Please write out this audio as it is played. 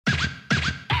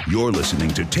You're listening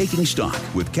to Taking Stock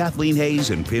with Kathleen Hayes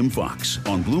and Pimm Fox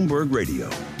on Bloomberg Radio.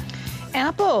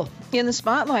 Apple in the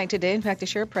spotlight today. In fact, the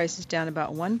share price is down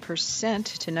about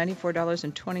 1% to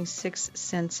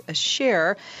 $94.26 a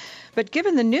share. But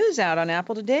given the news out on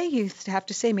Apple today, you have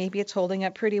to say maybe it's holding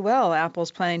up pretty well.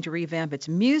 Apple's planning to revamp its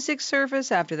music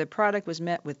service after the product was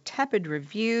met with tepid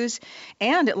reviews,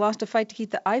 and it lost a fight to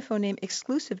keep the iPhone name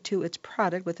exclusive to its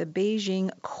product with a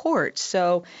Beijing court.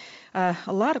 So a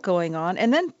lot going on.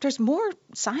 And then there's more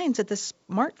signs that the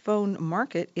smartphone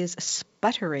market is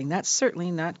sputtering. That's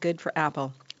certainly not good for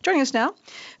Apple. Joining us now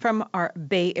from our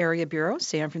Bay Area Bureau,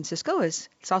 San Francisco, it's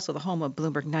also the home of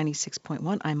Bloomberg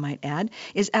 96.1, I might add,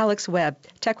 is Alex Webb,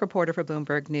 tech reporter for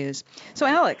Bloomberg News. So,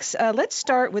 Alex, let's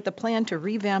start with the plan to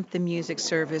revamp the music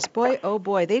service. Boy, oh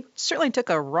boy, they certainly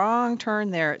took a wrong turn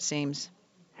there, it seems.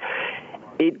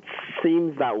 It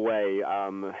seems that way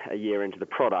a year into the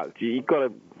product. You've got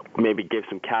to maybe give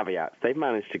some caveats. They've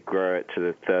managed to grow it to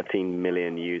the 13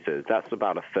 million users. That's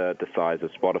about a third the size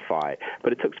of Spotify.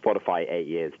 But it took Spotify 8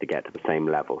 years to get to the same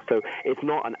level. So it's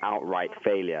not an outright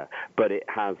failure, but it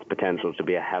has potential to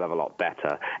be a hell of a lot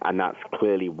better. And that's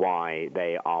clearly why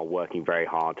they are working very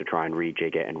hard to try and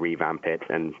rejig it and revamp it.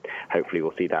 And hopefully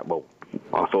we'll see that. Well,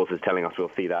 our sources telling us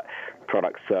we'll see that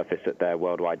product surface at their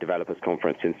Worldwide Developers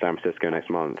Conference in San Francisco next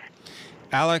month.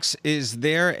 Alex, is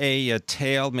there a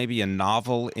tale, maybe a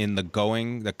novel in the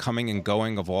coming and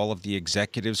going of all of the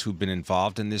executives who've been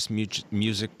involved in this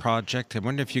music project? I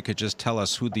wonder if you could just tell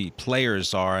us who the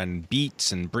players are and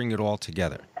beats and bring it all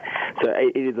together. So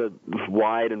it is a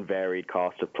wide and varied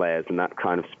cast of players, and that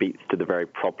kind of speaks to the very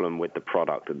problem with the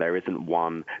product, that there isn't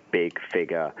one big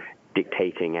figure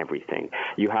dictating everything.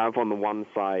 You have on the one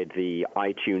side the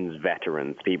iTunes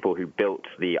veterans, people who built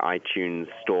the iTunes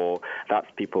store. That's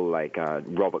people like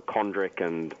Robert Kondrick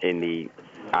and in the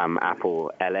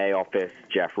Apple LA office,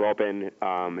 Jeff Robin,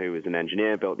 who was an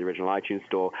engineer, built the original iTunes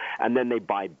store. And then they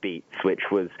buy Beats, which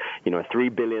was, a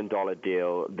 $3 billion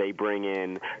deal. They bring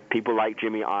in people like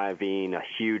Jimmy Iovine, a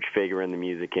huge figure in the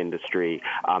music industry,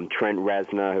 Trent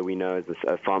Reznor, who we know is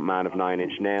a front man of Nine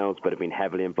Inch Nails, but have been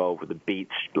heavily involved with the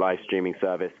Beats live streaming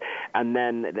service. And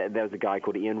then there's a guy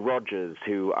called Ian Rogers,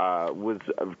 who was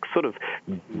sort of,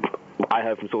 I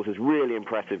heard from sources, really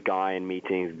impressive guy in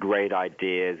meetings, great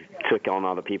ideas, took on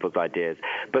other people's ideas.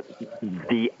 But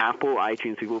the Apple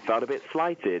iTunes people felt a bit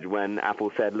slighted when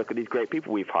Apple said, look at these great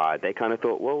people we've hired. They kind of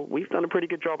thought, well, we've done a pretty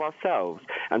good job ourselves.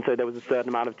 And so there was a certain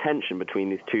amount of tension between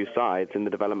these two sides in the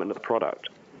development of the product.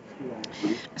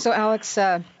 So, Alex,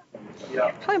 how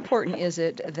important is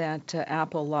it that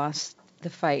Apple lost the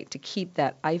fight to keep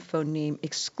that iPhone name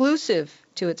exclusive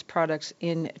to its products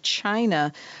in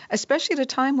China, especially at a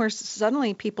time where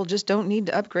suddenly people just don't need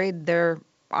to upgrade their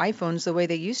iPhones the way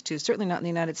they used to, certainly not in the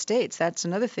United States? That's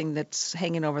another thing that's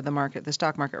hanging over the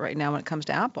stock market right now when it comes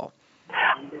to Apple.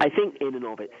 I think in and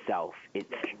of itself,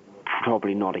 it's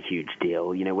probably not a huge deal.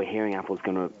 We're hearing Apple's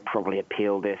going to probably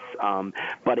appeal this,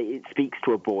 but it speaks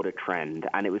to a broader trend,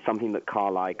 and it was something that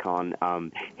Carl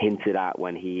Icahn hinted at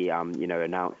when he,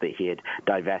 announced that he had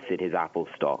divested his Apple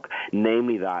stock,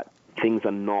 namely that things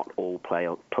are not all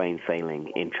plain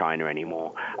sailing in China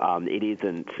anymore. It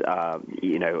isn't, a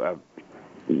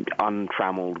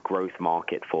untrammeled growth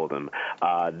market for them.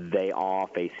 They are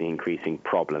facing increasing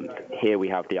problems. Here we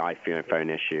have the iPhone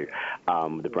issue,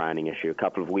 the branding issue. A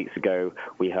couple of weeks ago,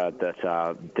 we heard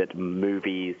that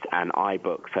movies and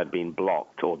iBooks had been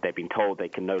blocked, or they've been told they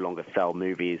can no longer sell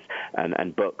movies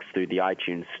and books through the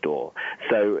iTunes store.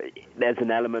 So there's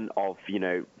an element of,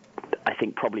 I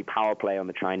think probably power play on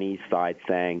the Chinese side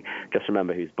saying, just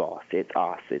remember who's boss. It's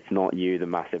us. It's not you, the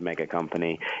massive mega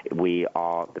company. We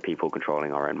are the people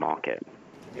controlling our own market.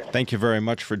 Thank you very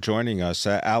much for joining us.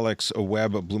 Alex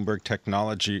Webb, a Bloomberg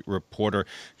technology reporter,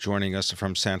 joining us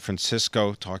from San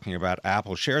Francisco, talking about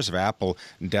Apple. Shares of Apple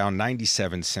down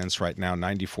 97 cents right now,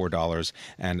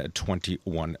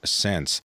 $94.21.